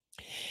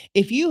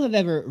If you have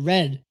ever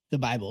read the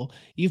Bible,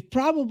 you've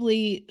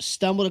probably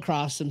stumbled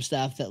across some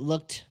stuff that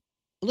looked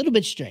a little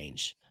bit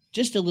strange,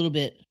 just a little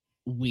bit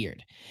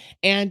weird.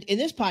 And in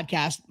this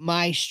podcast,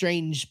 My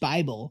Strange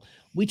Bible,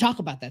 we talk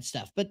about that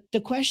stuff. But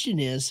the question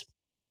is,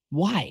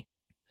 why?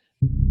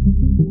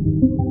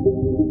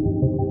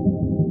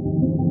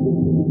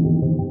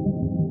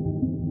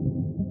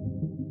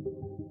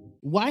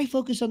 Why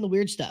focus on the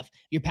weird stuff?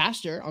 Your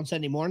pastor on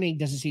Sunday morning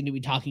doesn't seem to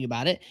be talking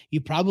about it.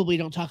 You probably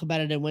don't talk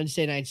about it in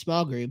Wednesday night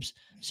small groups.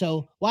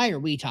 So why are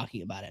we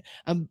talking about it?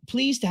 I'm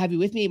pleased to have you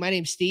with me. My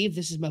name's Steve.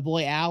 This is my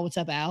boy Al. What's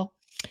up, Al?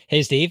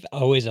 Hey, Steve.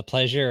 Always a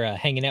pleasure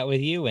hanging out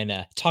with you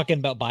and talking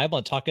about Bible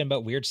and talking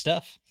about weird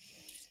stuff.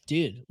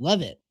 Dude,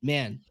 love it,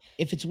 man.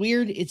 If it's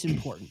weird, it's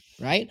important,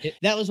 right? It,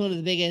 That was one of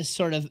the biggest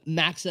sort of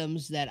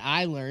maxims that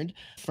I learned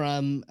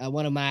from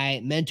one of my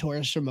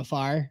mentors from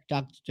afar,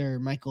 Dr.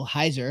 Michael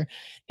Heiser.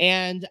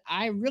 And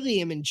I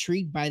really am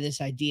intrigued by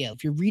this idea.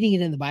 If you're reading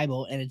it in the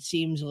Bible and it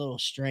seems a little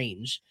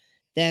strange,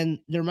 then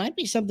there might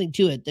be something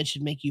to it that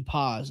should make you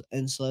pause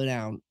and slow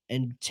down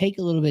and take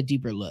a little bit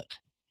deeper look.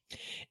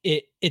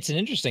 it's an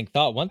interesting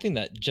thought. One thing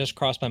that just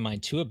crossed my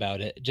mind too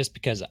about it, just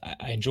because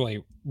I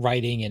enjoy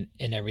writing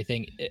and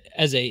everything,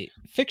 as a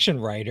fiction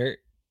writer,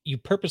 you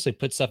purposely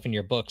put stuff in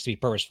your books to be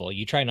purposeful.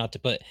 You try not to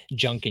put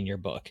junk in your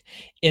book.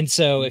 And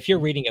so if you're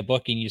Mhm. reading a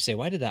book and you say,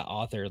 why did that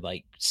author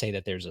like say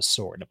that there's a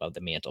sword above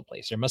the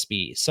mantelpiece? There must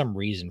be some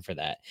reason for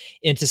that.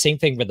 And it's the same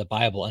thing with the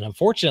Bible. And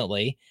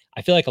unfortunately,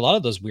 I feel like a lot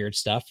of those weird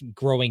stuff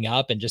growing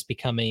up and just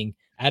becoming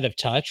out of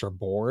touch or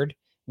bored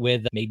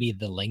with maybe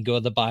the lingo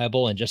of the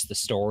Bible and just the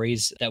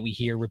stories that we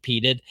hear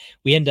repeated,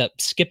 we end up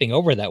skipping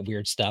over that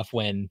weird stuff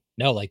when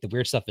no, like the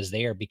weird stuff is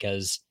there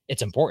because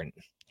it's important.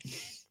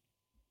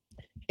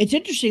 It's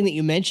interesting that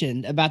you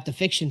mentioned about the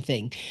fiction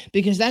thing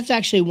because that's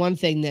actually one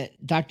thing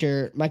that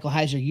Dr. Michael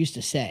Heiser used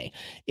to say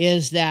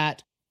is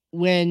that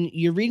when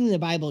you're reading the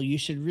Bible, you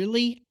should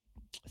really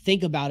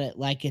think about it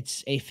like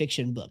it's a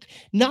fiction book.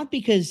 Not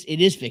because it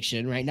is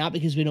fiction, right? Not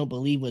because we don't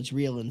believe what's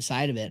real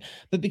inside of it,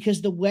 but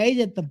because the way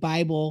that the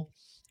Bible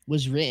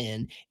was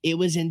written, it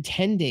was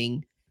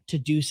intending to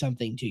do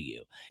something to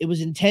you. It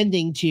was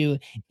intending to,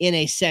 in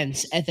a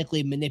sense,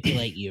 ethically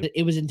manipulate you.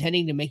 It was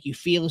intending to make you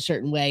feel a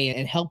certain way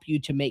and help you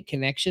to make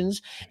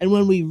connections. And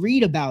when we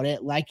read about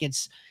it like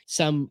it's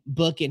some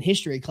book in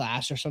history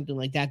class or something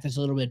like that that's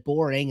a little bit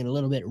boring and a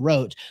little bit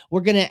rote,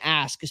 we're going to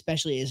ask,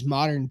 especially as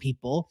modern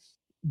people,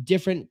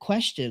 different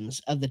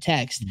questions of the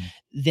text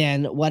Mm.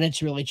 than what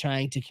it's really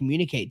trying to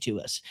communicate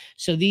to us.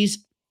 So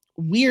these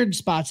weird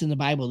spots in the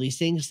Bible, these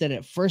things that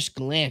at first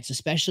glance,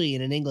 especially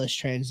in an English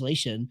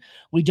translation,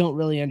 we don't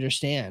really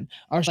understand,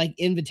 are like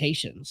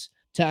invitations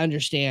to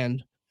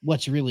understand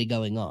what's really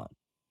going on.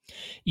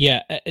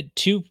 Yeah,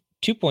 two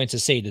points to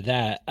say to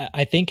that.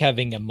 I think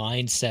having a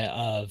mindset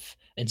of,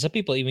 and some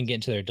people even get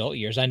into their adult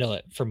years. I know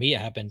that for me, it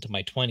happened to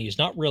my 20s,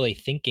 not really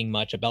thinking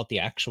much about the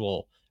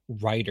actual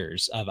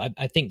writers of,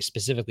 I think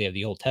specifically of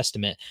the Old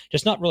Testament,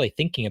 just not really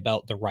thinking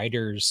about the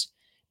writers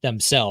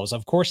themselves.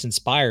 Of course,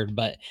 inspired,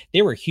 but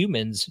they were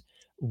humans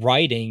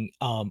writing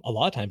a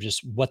lot of times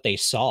just what they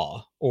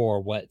saw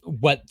or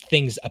what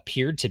things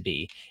appeared to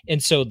be.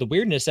 And so the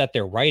weirdness that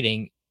they're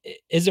writing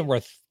isn't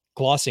worth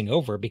glossing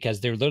over because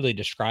they're literally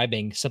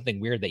describing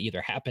something weird that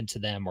either happened to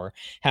them or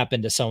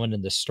happened to someone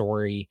in the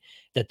story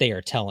that they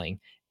are telling.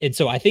 And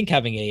so I think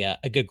having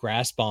a good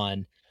grasp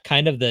on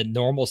kind of the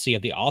normalcy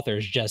of the author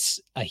is just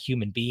a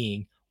human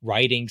being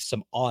writing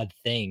some odd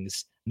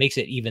things makes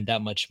it even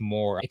that much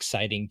more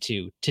exciting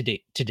to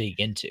dig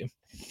into.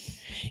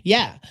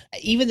 Yeah.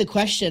 Even the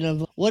question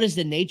of what is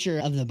the nature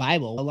of the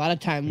Bible? A lot of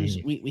times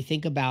Mhm. we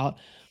think about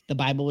the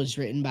Bible was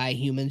written by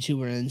humans who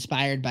were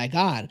inspired by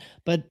God,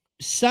 but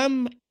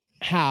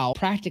somehow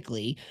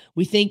practically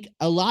we think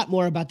a lot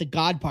more about the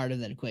God part of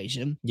that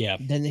equation Yeah.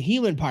 than the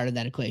human part of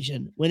that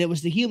equation when it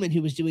was the human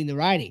who was doing the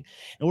writing.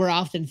 And we're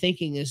often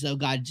thinking as though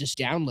God just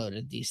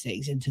downloaded these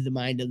things into the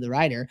mind of the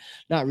writer,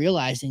 not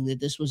realizing that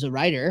this was a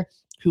writer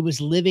who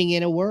was living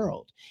in a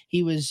world.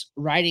 He was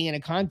writing in a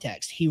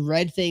context. He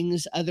read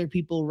things other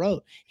people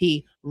wrote.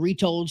 He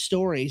retold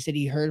stories that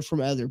he heard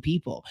from other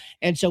people.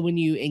 And so when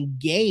you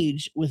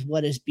engage with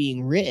what is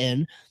being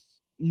written,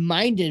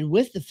 minded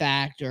with the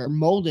fact or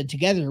molded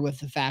together with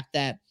the fact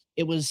that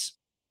it was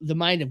the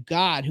mind of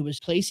God who was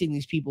placing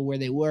these people where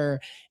they were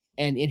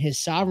and in his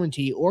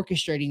sovereignty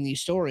orchestrating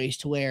these stories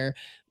to where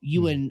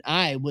you Mhm. and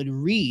I would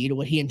read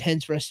what he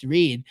intends for us to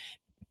read.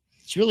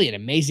 It's really an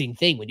amazing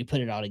thing when you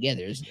put it all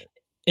together, isn't it?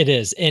 It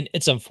is, and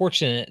it's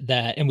unfortunate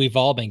that, and we've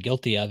all been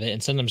guilty of it,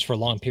 and sometimes for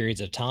long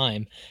periods of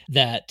time,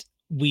 that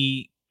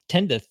we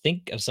tend to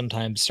think of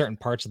sometimes certain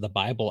parts of the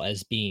Bible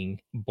as being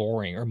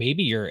boring, or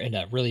maybe you're in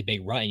a really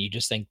big rut and you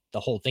just think the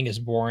whole thing is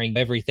boring,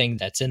 everything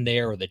that's in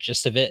there or the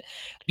gist of it.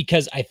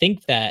 Because I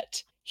think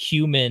that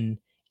human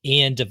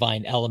and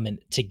divine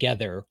element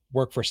together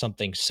work for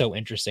something so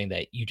interesting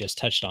that you just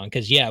touched on.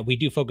 Because yeah, we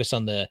do focus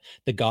on the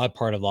God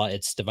part a lot.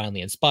 It's divinely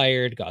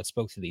inspired. God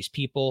spoke to these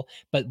people,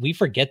 but we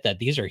forget that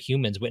these are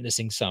humans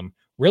witnessing some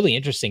really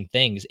interesting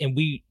things, and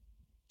we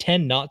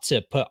tend not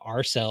to put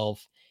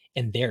ourselves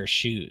in their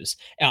shoes.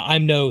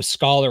 I'm no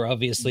scholar,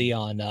 obviously,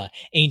 on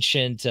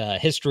ancient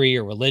history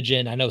or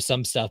religion. I know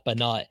some stuff, but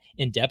not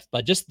in depth.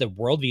 But just the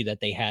worldview that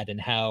they had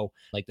and how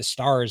like the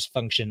stars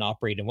function,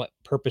 operate, and what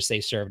purpose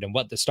they served, and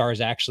what the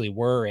stars actually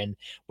were, and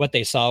what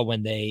they saw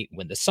when the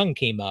sun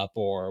came up,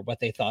 or what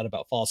they thought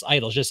about false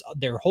idols. Just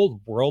their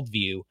whole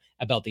worldview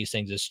about these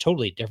things is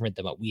totally different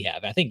than what we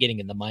have. I think getting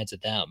in the minds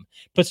of them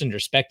puts in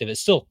perspective. It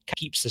still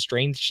keeps the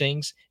strange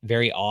things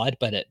very odd,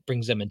 but it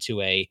brings them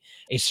into a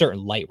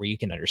certain light where you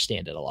can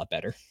understand it a lot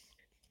better.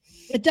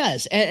 It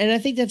does. And I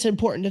think that's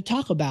important to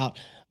talk about.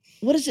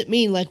 What does it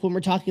mean, like, when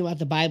we're talking about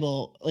the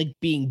Bible, like,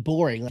 being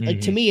boring?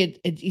 Like, to me,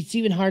 it's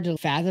even hard to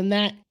fathom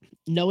that,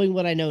 knowing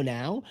what I know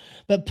now,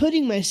 but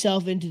putting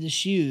myself into the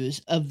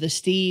shoes of the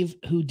Steve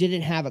who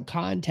didn't have a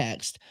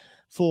context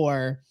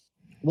for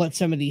what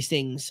some of these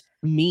things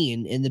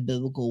mean in the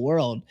biblical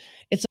world.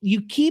 It's you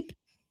get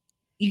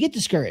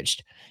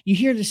discouraged. You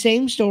hear the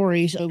same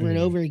stories over and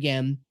over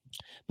again,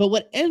 but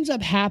what ends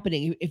up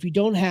happening if you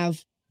don't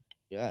have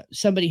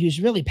somebody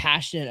who's really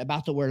passionate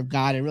about the word of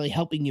God and really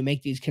helping you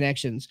make these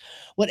connections,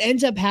 what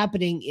ends up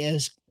happening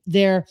is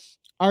there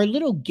are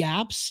little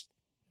gaps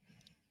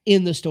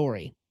in the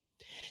story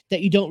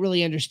that you don't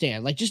really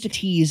understand. Like, just to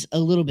tease a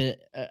little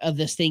bit of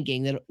this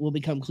thinking that will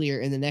become clear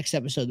in the next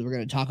episode that we're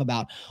going to talk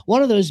about.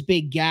 One of those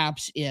big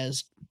gaps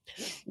is,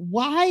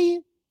 why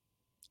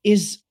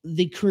is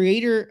the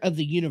creator of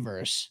the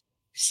universe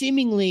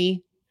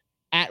seemingly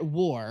at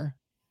war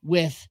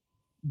with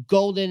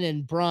golden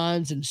and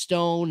bronze and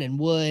stone and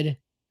wood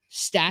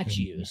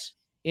statues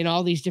in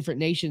all these different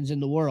nations in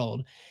the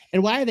world?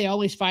 And why are they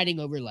always fighting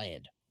over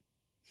land?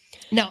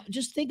 Now,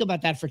 just think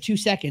about that for 2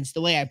 seconds,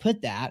 the way I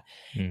put that.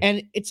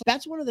 And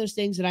that's one of those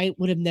things that I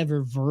would have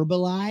never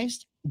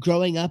verbalized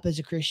growing up as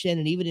a Christian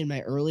and even in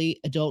my early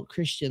adult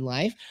Christian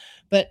life.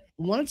 But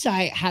once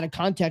I had a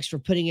context for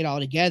putting it all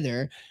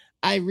together,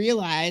 I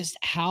realized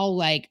how,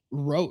 like,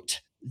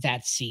 rote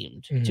that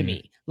seemed to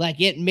me.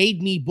 Like, it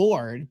made me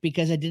bored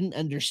because I didn't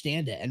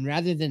understand it. And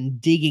rather than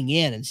digging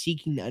in and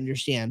seeking to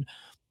understand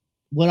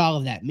what all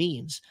of that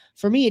means,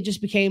 for me, it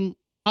just became,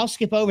 I'll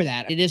skip over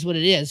that. It is what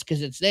it is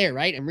because it's there,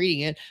 right? I'm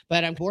reading it,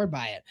 but I'm bored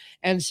by it.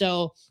 And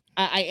so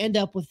I end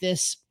up with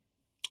this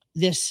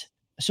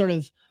sort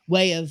of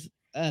way of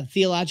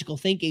theological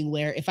thinking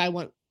where if I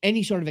want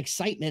any sort of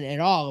excitement at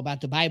all about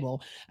the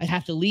Bible, I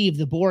have to leave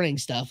the boring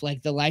stuff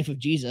like the life of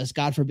Jesus.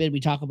 God forbid we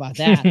talk about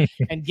that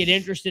and get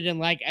interested in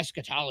like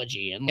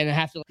eschatology. And I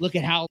have to look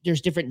at how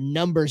there's different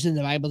numbers in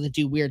the Bible that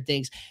do weird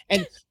things.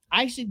 And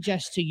I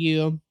suggest to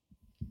you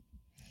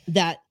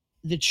that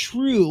the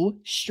true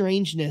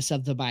strangeness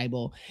of the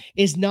Bible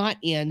is not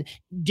in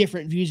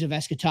different views of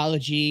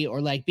eschatology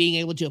or like being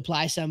able to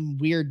apply some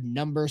weird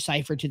number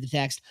cipher to the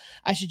text.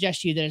 I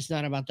suggest to you that it's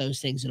not about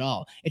those things at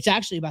all. It's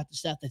actually about the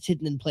stuff that's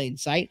hidden in plain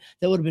sight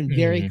that would have been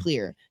very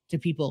clear to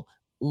people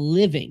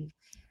living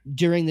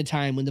during the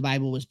time when the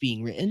Bible was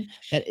being written,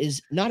 that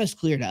is not as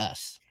clear to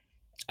us.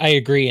 I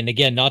agree. And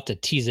again, not to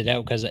tease it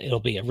out because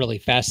it'll be a really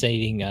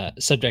fascinating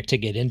subject to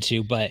get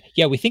into. But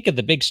yeah, we think of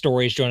the big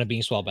stories: Jonah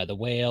being swallowed by the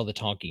whale, the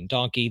talking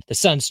donkey, the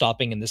sun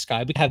stopping in the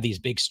sky. We have these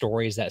big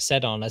stories that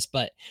set on us,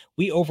 but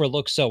we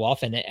overlook so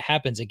often, it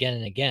happens again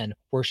and again,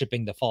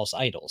 worshiping the false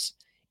idols.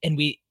 And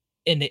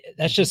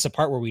that's just the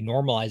part where we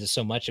normalize it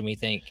so much and we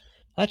think,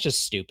 that's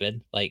just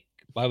stupid. Like,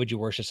 why would you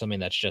worship something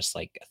that's just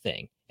like a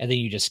thing? And then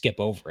you just skip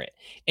over it.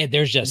 And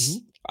there's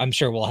just, I'm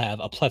sure we'll have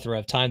a plethora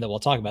of time that we'll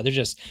talk about. There's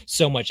just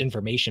so much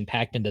information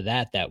packed into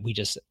that we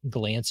just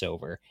glance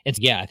over. And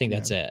yeah, I think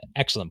that's an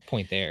excellent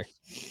point there.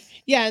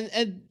 Yeah,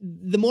 and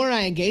the more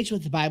I engage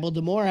with the Bible,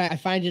 the more I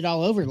find it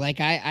all over. Like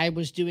I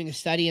was doing a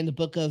study in the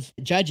book of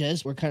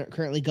Judges. We're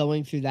currently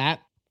going through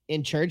that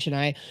in church, and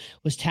I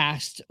was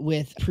tasked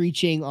with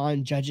preaching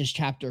on Judges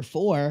chapter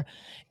 4.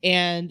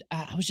 And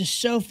I was just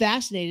so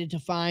fascinated to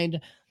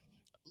find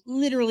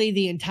literally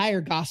the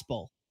entire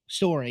gospel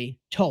story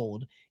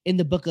told in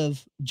the book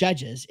of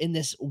Judges, in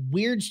this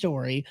weird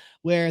story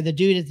where the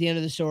dude at the end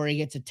of the story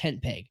gets a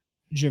tent peg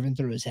driven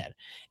through his head.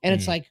 And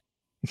it's like,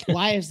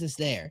 why is this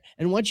there?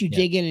 And once you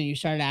dig in and you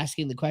start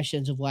asking the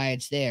questions of why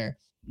it's there,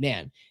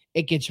 man,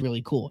 it gets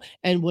really cool.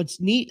 And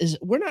what's neat is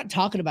we're not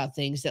talking about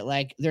things that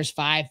like there's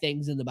 5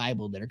 things in the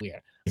Bible that are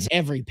clear. It's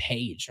every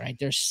page, right?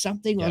 There's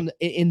something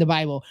in the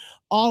Bible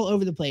all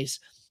over the place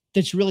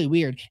that's really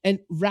weird. And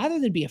rather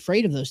than be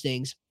afraid of those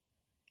things,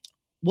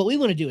 what we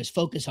want to do is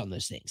focus on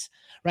those things,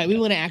 right? We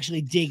want to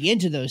actually dig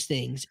into those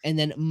things and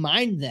then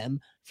mine them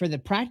for the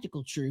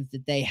practical truth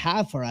that they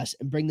have for us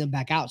and bring them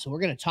back out. So we're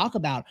going to talk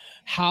about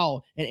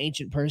how an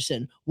ancient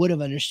person would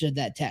have understood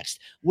that text.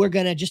 We're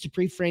going to, just to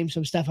pre-frame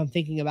some stuff I'm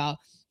thinking about,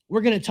 we're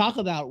going to talk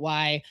about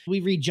why we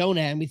read Jonah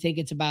and we think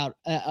it's about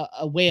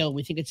a whale.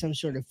 We think it's some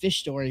sort of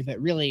fish story, but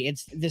really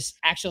it's this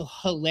actual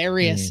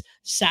hilarious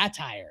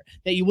satire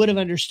that you would have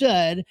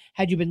understood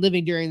had you been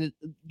living during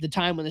the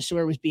time when the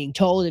story was being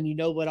told, and you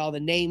know what all the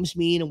names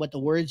mean and what the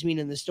words mean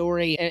in the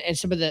story and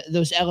some of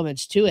those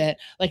elements to it.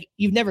 Like,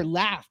 you've never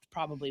laughed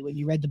probably when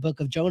you read the book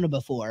of Jonah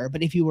before,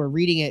 but if you were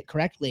reading it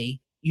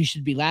correctly, you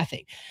should be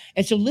laughing.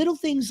 And so little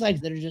things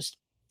like that are just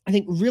I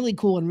think really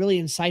cool and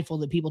really insightful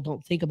that people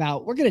don't think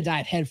about. We're going to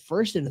dive head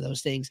first into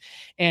those things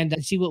and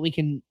see what we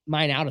can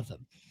mine out of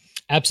them.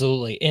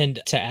 Absolutely.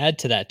 And to add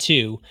to that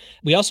too,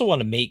 we also want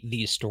to make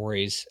these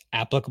stories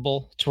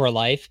applicable to our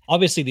life.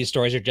 Obviously, these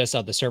stories are just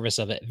on the surface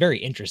of it, very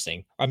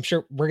interesting. I'm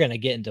sure we're going to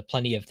get into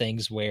plenty of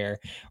things where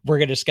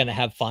just going to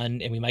have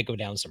fun and we might go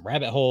down some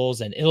rabbit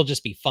holes and it'll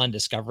just be fun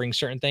discovering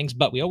certain things.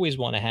 But we always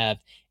want to have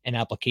an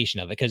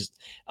application of it because,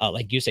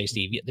 like you say,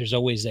 Steve, there's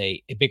always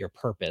a bigger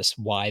purpose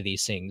why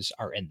these things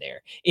are in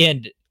there.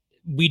 And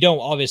we don't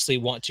obviously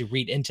want to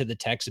read into the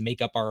text and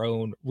make up our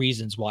own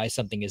reasons why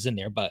something is in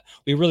there, but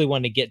we really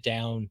want to get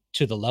down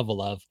to the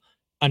level of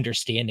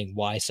understanding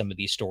why some of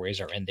these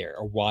stories are in there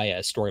or why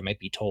a story might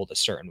be told a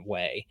certain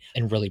way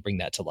and really bring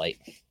that to light.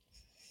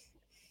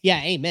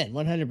 Yeah, amen.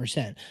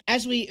 100%.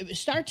 As we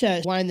start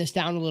to wind this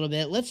down a little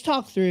bit, let's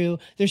talk through.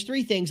 There's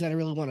three things that I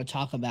really want to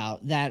talk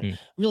about that Mm.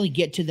 really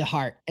get to the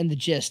heart and the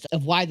gist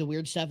of why the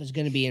weird stuff is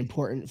going to be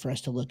important for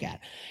us to look at.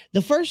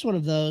 The first one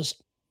of those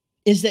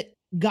is that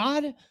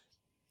God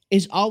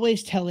is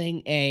always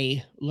telling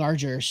a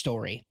larger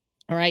story.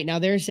 All right. Now,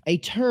 there's a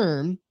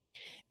term,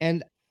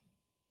 and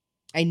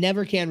I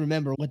never can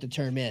remember what the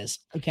term is.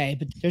 Okay.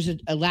 But there's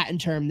a Latin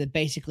term that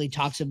basically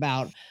talks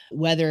about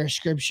whether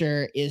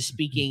scripture is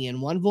speaking in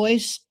one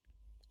voice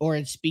or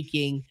it's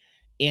speaking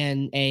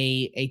in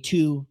a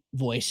two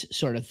voice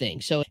sort of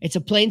thing. So it's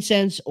a plain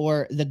sense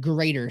or the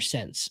greater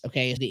sense.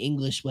 Okay. Is the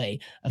English way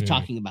of Mm.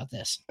 talking about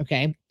this.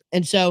 Okay.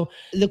 And so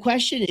the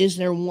question is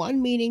there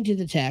one meaning to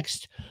the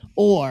text,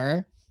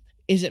 or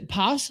is it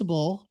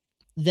possible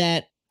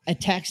that a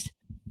text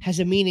has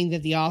a meaning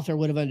that the author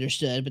would have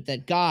understood, but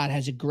that God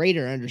has a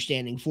greater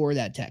understanding for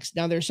that text?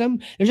 Now, there's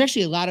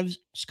actually a lot of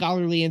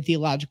scholarly and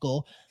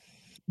theological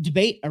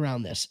debate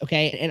around this.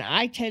 Okay. And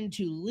I tend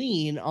to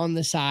lean on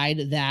the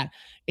side that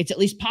it's at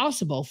least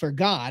possible for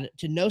God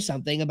to know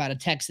something about a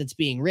text that's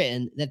being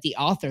written that the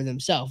author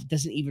themselves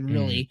doesn't even Mm.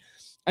 really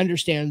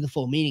understand the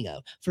full meaning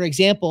of. For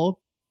example,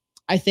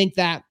 I think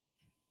that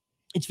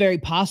it's very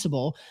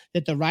possible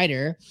that the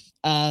writer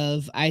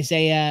of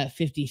Isaiah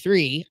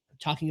 53,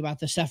 talking about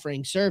the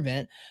suffering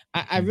servant,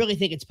 I really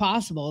think it's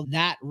possible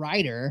that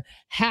writer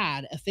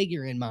had a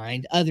figure in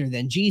mind other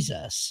than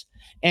Jesus.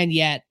 And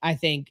yet, I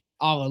think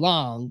all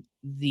along,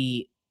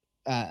 the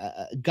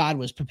God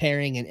was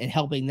preparing and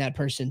helping that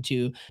person,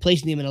 to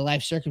placing them in a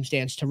life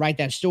circumstance to write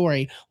that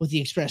story with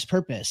the express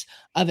purpose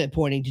of it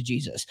pointing to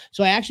Jesus.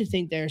 So I actually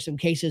think there are some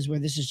cases where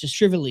this is just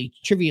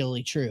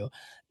trivially true,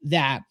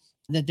 that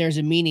there's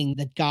a meaning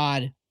that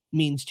God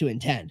means to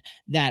intend,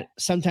 that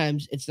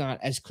sometimes it's not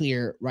as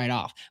clear right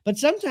off, but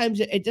sometimes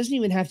it doesn't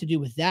even have to do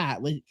with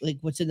that, with like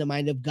what's in the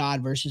mind of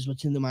God versus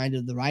what's in the mind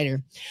of the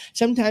writer.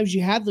 Sometimes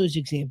you have those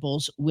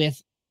examples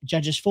with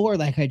Judges 4,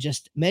 like I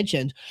just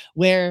mentioned,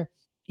 where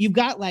you've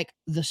got like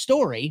the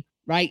story,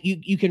 right?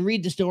 You can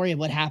read the story of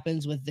what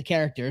happens with the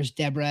characters,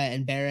 Deborah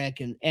and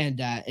Barak and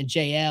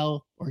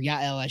Jael, or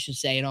Yael, I should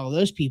say, and all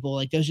those people.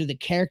 Like, those are the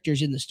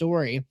characters in the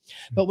story.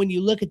 But when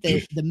you look at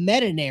the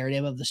meta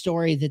narrative of the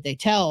story that they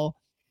tell,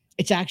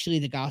 it's actually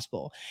the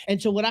gospel.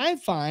 And so what I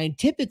find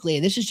typically,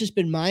 and this has just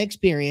been my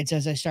experience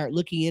as I start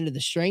looking into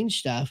the strange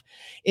stuff,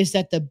 is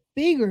that the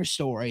bigger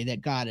story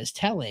that God is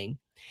telling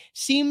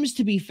seems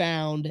to be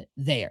found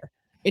there.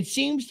 It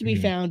seems to be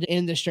Mm. found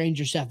in the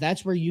stranger stuff.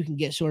 That's where you can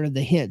get sort of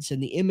the hints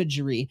and the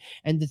imagery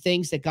and the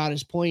things that God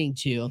is pointing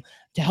to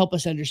help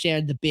us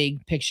understand the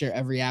big picture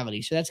of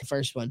reality. So that's the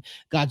first one.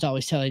 God's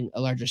always telling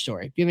a larger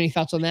story. Do you have any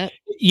thoughts on that?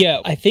 Yeah,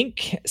 I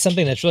think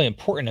something that's really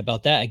important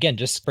about that, again,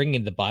 just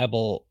bringing the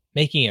Bible,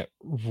 making it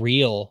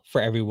real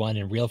for everyone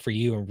and real for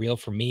you and real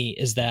for me,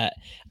 is that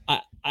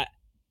I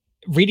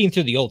reading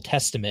through the Old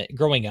Testament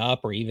growing up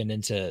or even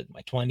into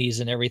my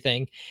 20s and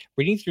everything,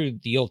 reading through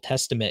the Old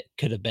Testament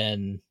could have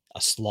been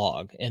a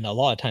slog. And a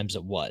lot of times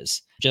it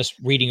was just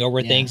reading over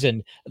Yeah. things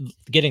and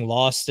getting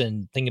lost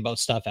and thinking about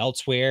stuff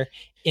elsewhere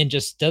and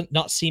just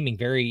not seeming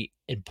very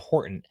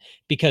important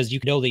because you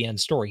know the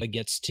end story. It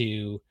gets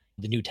to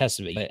the New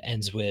Testament. It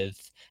ends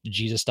with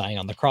Jesus dying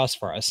on the cross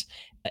for us.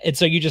 And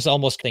so you just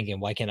almost thinking,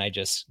 why can't I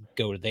just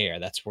go there?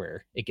 That's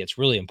where it gets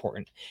really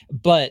important.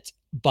 But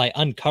by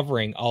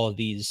uncovering all of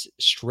these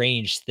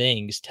strange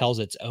things, tells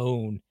its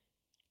own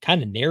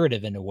kind of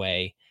narrative in a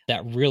way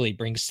that really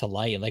brings to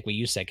light, and like what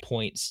you said,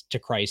 points to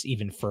Christ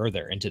even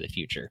further into the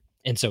future.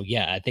 And so,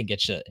 yeah, I think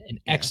it's an Yeah.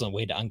 excellent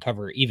way to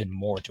uncover even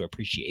more to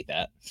appreciate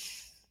that.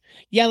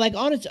 Yeah, like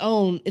on its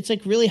own, it's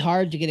like really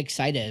hard to get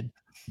excited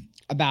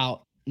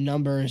about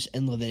Numbers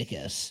and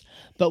Leviticus.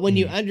 But when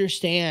you Mhm.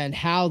 understand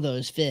how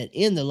those fit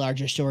in the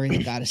larger story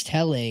that God is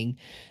telling,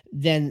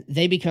 then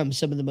they become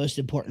some of the most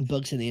important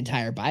books in the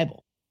entire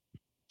Bible.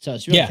 So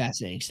it's really Yeah,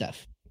 fascinating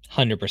stuff.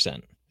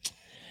 100%.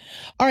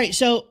 All right.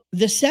 So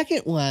the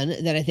second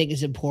one that I think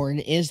is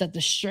important is that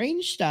the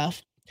strange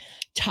stuff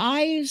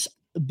ties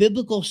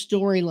biblical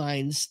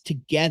storylines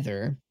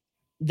together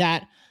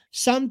that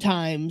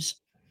sometimes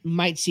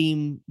might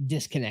seem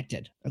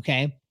disconnected.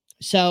 Okay.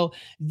 So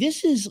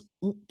this is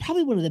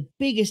probably one of the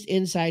biggest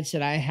insights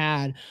that I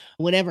had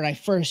whenever I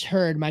first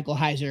heard Michael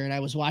Heiser and I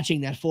was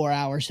watching that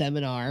 4-hour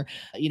seminar,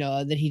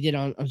 that he did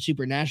on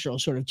Supernatural,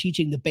 sort of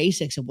teaching the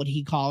basics of what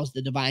he calls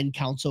the divine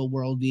council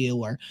worldview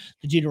or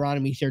the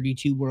Deuteronomy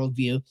 32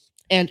 worldview.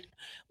 And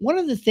one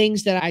of the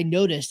things that I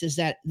noticed is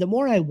that the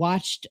more I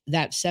watched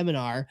that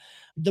seminar,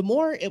 the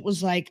more it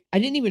was like I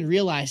didn't even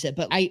realize it,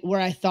 but where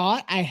I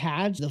thought I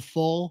had the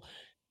full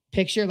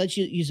picture. Let's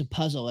use a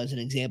puzzle as an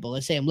example.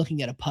 Let's say I'm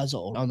looking at a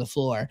puzzle on the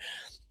floor.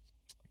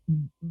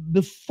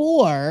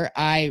 Before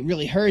I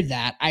really heard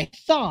that, I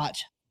thought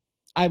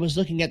I was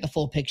looking at the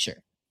full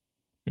picture.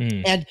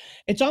 Mm. And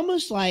it's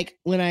almost like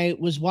when I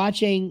was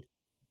watching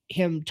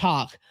him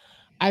talk,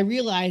 I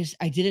realized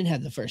I didn't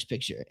have the first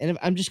picture. And if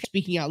I'm just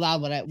speaking out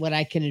loud what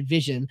I can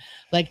envision.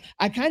 Like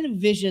I kind of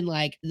envision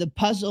like the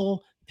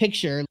puzzle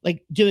picture,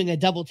 like doing a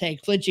double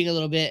take, flinching a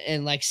little bit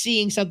and like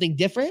seeing something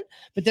different,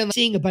 but then like,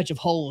 seeing a bunch of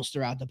holes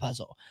throughout the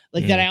puzzle,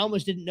 like that I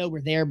almost didn't know were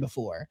there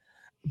before.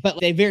 But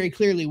they very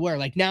clearly were.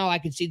 Like now I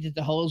could see that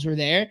the holes were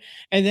there.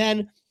 And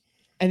then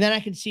I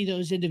could see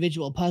those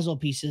individual puzzle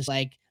pieces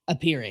like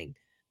appearing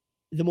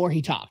the more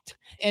he talked.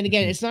 And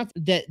again, it's not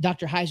that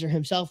Dr. Heiser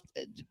himself,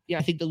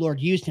 I think the Lord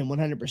used him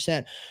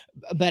 100%,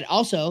 but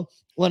also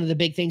one of the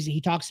big things that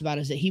he talks about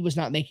is that he was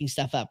not making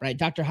stuff up, right?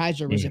 Dr.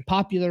 Heiser was a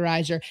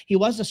popularizer. He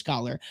was a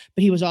scholar,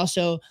 but he was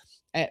also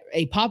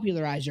a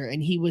popularizer,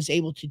 and he was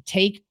able to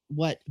take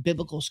what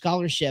biblical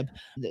scholarship,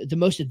 the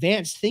most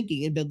advanced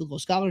thinking in biblical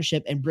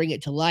scholarship, and bring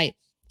it to light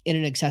in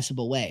an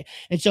accessible way.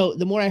 And so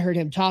the more I heard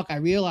him talk, I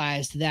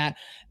realized that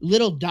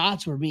little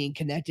dots were being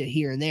connected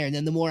here and there. And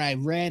then the more I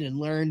read and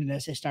learned, and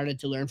as I started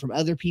to learn from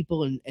other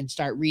people and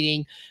start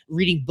reading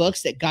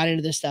books that got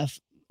into this stuff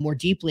more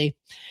deeply,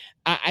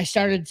 I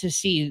started to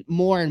see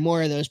more and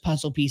more of those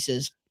puzzle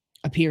pieces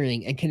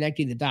appearing and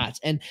connecting the dots.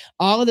 And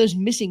all of those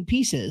missing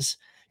pieces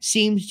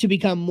seemed to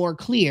become more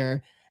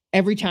clear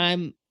every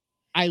time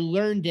I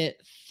learned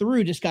it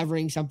through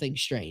discovering something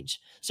strange.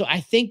 So I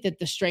think that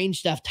the strange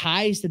stuff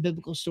ties the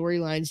biblical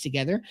storylines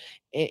together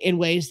in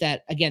ways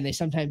that, again, they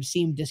sometimes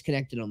seem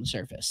disconnected on the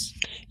surface.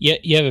 Yeah,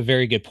 you have a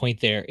very good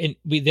point there. And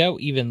without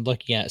even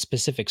looking at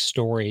specific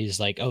stories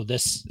like, oh,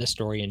 this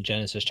story in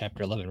Genesis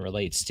chapter 11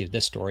 relates to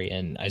this story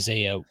in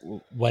Isaiah,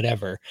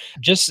 whatever,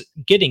 just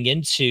getting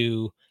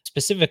into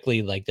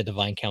specifically like the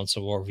divine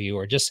council worldview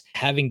or just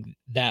having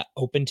that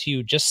open to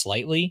you just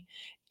slightly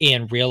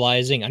and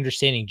realizing,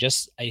 understanding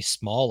just a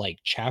small like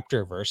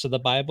chapter verse of the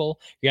Bible,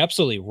 you're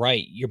absolutely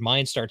right. Your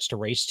mind starts to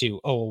race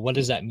to, oh, what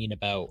does that mean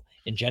about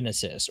in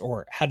Genesis?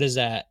 Or how does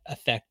that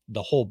affect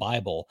the whole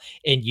Bible?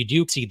 And you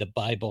do see the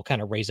Bible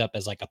kind of raise up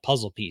as like a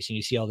puzzle piece, and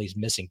you see all these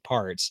missing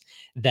parts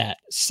that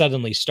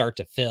suddenly start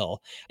to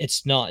fill.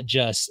 It's not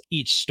just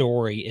each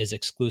story is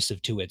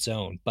exclusive to its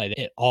own, but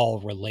it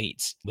all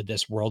relates with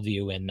this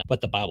worldview and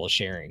what the Bible is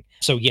sharing.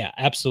 So yeah,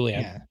 absolutely.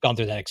 I've gone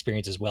through that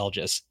experience as well,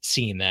 just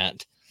seeing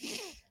that.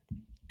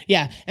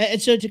 Yeah. And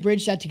so to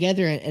bridge that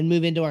together and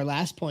move into our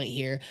last point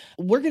here,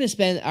 we're going to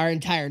spend our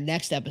entire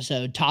next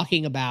episode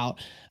talking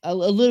about a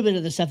little bit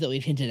of the stuff that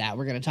we've hinted at.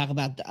 We're going to talk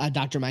about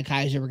Dr. Mike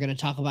Heiser. We're going to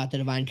talk about the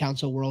divine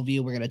council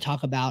worldview. We're going to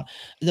talk about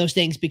those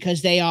things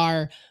because they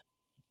are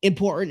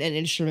important and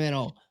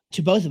instrumental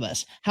to both of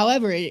us.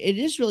 However, it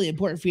is really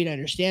important for you to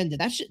understand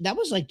that that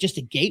was like just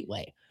a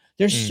gateway.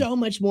 There's so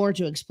much more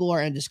to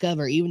explore and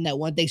discover, even that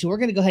one thing. So we're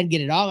going to go ahead and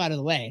get it all out of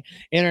the way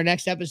in our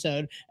next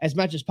episode as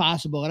much as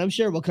possible. And I'm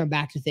sure we'll come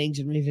back to things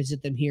and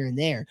revisit them here and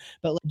there.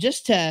 But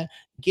just to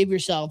give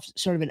yourself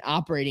sort of an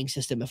operating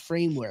system, a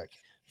framework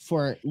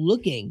for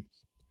looking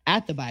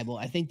at the Bible,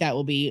 I think that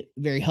will be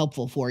very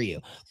helpful for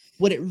you.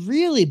 What it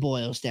really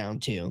boils down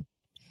to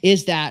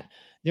is that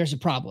there's a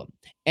problem.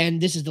 And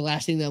this is the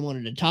last thing that I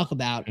wanted to talk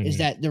about is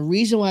that the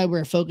reason why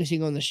we're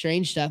focusing on the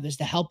strange stuff is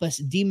to help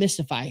us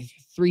demystify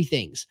three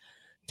things: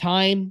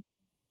 time,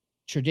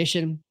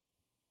 tradition,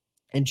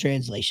 and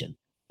translation.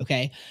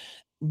 Okay.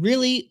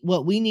 Really,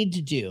 what we need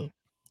to do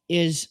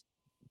is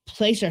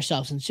place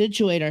ourselves and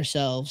situate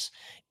ourselves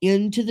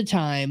into the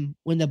time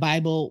when the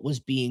Bible was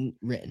being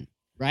written,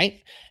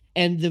 right?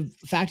 And the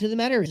fact of the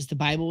matter is, the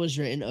Bible was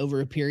written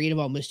over a period of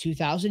almost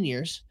 2,000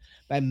 years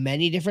by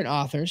many different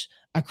authors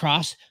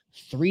across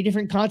three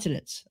different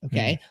continents.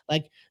 Okay.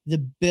 Like the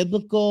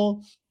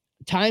biblical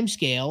time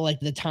scale, like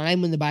the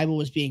time when the Bible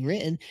was being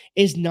written,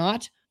 is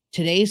not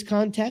today's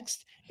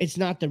context. It's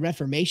not the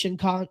Reformation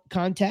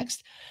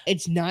context.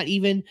 It's not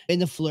even in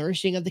the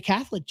flourishing of the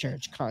Catholic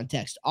Church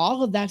context.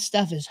 All of that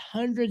stuff is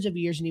hundreds of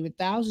years and even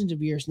thousands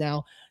of years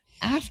now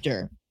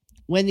after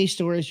when these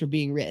stories were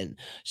being written.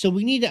 So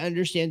we need to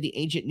understand the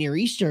ancient Near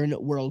Eastern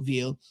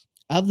worldview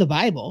of the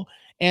Bible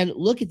and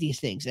look at these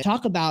things and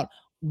talk about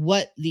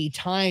what the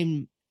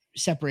time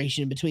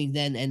separation between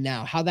then and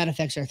now, how that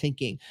affects our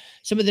thinking,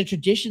 some of the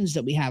traditions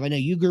that we have. I know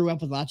you grew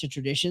up with lots of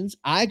traditions.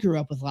 I grew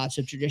up with lots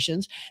of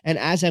traditions. And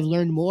as I've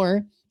learned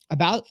more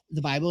about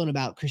the Bible and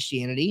about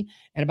Christianity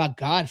and about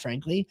God,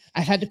 frankly,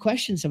 I've had to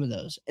question some of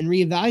those and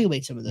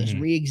reevaluate some of those,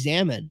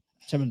 re-examine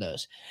some of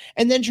those.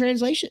 And then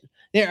translation.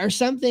 There are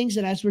some things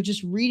that as we're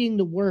just reading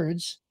the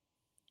words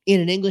in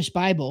an English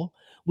Bible,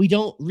 we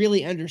don't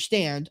really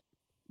understand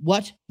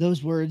what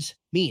those words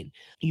mean.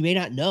 You may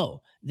not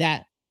know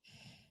that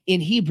in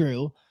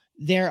Hebrew,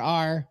 there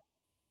are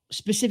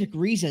specific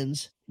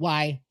reasons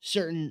why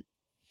certain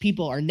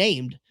people are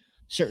named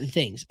certain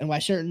things and why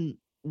certain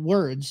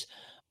words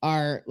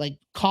are like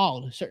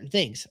called certain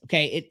things.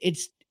 Okay.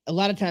 It's a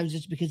lot of times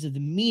it's because of the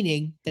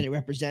meaning that it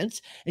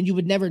represents. And you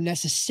would never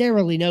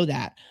necessarily know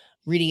that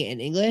reading it in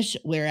English.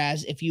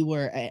 Whereas if you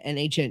were an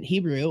ancient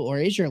Hebrew or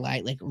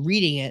Israelite, like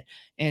reading it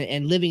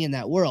and living in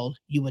that world,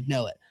 you would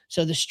know it.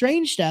 So the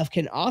strange stuff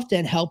can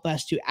often help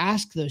us to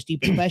ask those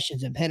deeper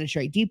questions and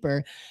penetrate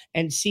deeper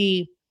and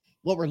see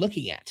what we're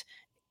looking at.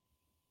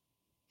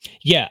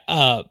 Yeah,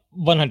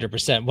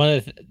 100%. One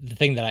of the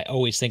thing that I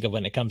always think of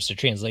when it comes to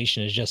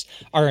translation is just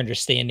our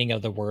understanding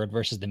of the word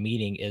versus the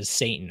meaning is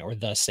Satan or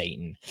the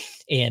Satan,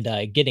 and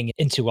getting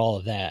into all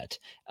of that.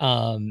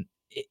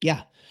 It,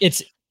 Yeah.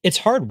 it's it's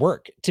hard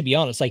work, to be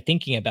honest. Like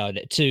thinking about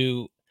it,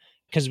 to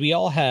because we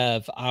all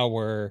have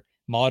our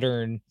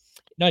modern,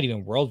 not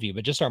even worldview,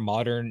 but just our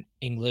modern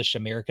English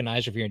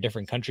Americanized, or if you're in a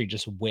different country,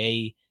 just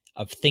way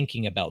of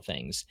thinking about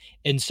things.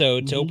 And so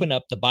to Mhm. open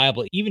up the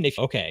Bible, even if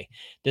okay,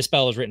 this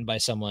spell was written by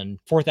someone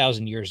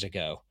 4,000 years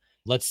ago.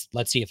 Let's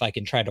see if I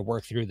can try to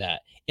work through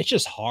that. It's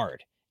just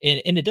hard. And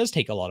it does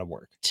take a lot of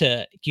work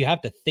to you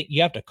have to think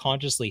you have to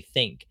consciously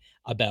think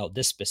about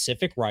this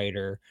specific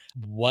writer,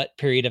 what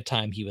period of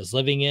time he was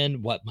living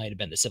in, what might have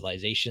been the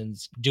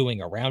civilizations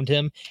doing around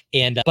him.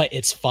 And but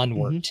it's fun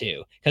work Mhm.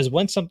 too, because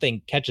once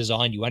something catches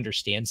on, you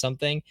understand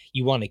something,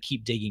 you want to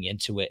keep digging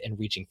into it and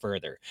reaching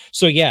further.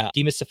 So yeah,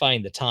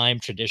 demystifying the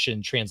time,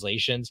 tradition,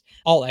 translations,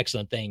 all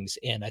excellent things.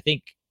 And I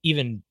think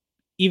even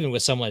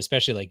with someone,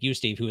 especially like you,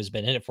 Steve, who has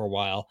been in it for a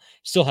while,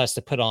 still has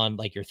to put on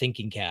like your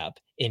thinking cap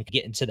and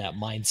get into that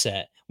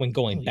mindset when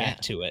going Oh, yeah.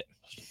 back to it.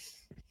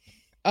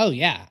 Oh,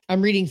 yeah.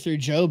 I'm reading through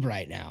Job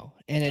right now,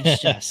 and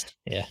it's just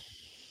Yeah.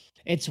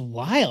 it's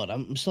wild.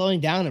 I'm slowing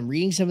down. I'm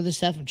reading some of the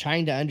stuff. I'm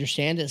trying to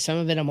understand it. Some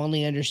of it I'm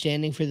only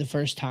understanding for the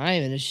first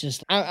time, and it's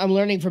just I'm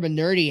learning from a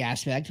nerdy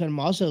aspect, but I'm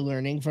also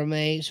learning from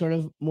a sort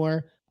of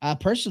more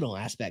personal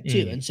aspect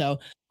too. Mm, And so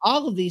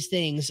all of these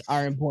things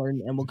are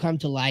important and will come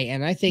to light.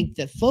 And I think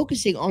that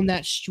focusing on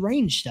that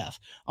strange stuff,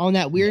 on that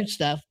yeah. weird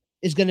stuff,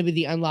 is going to be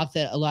the unlock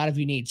that a lot of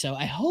you need. So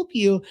I hope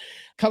you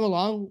come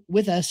along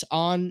with us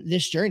on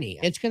this journey.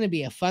 It's going to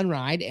be a fun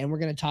ride, and we're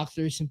going to talk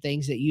through some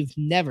things that you've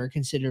never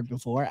considered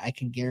before. I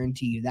can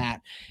guarantee you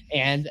that.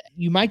 And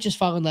you might just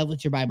fall in love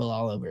with your Bible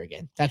all over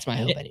again. That's my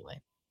hope, anyway.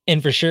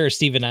 And for sure,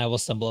 Steve and I will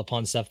stumble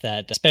upon stuff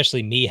that,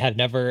 especially me, have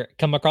never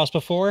come across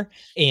before,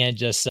 and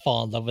just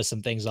fall in love with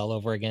some things all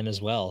over again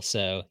as well.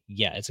 So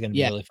yeah, it's going to be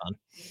Yeah. really fun.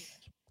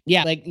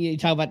 Yeah. Like you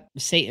talk about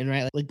Satan,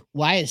 right? Like,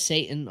 why is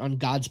Satan on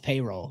God's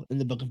payroll in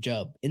the book of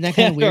Job? Isn't that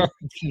kind of weird?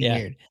 It's kind of Yeah.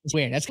 weird. It's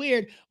weird. That's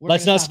weird. We're going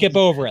Let's to not talk skip about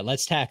over it.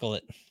 Let's tackle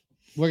it.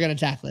 we're going to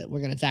tackle it.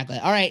 We're going to tackle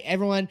it. All right,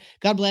 everyone.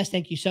 God bless.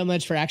 Thank you so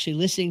much for actually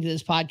listening to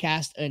this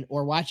podcast and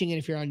or watching it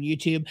if you're on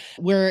YouTube.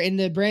 We're in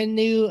the brand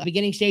new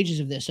beginning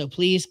stages of this. So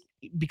please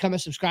become a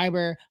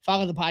subscriber,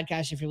 follow the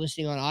podcast if you're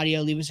listening on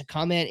audio, leave us a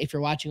comment if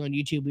you're watching on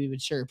YouTube. We would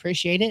sure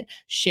appreciate it.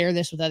 Share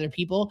this with other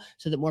people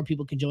so that more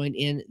people can join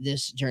in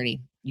this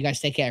journey. You guys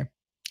take care.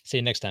 See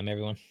you next time,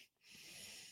 everyone.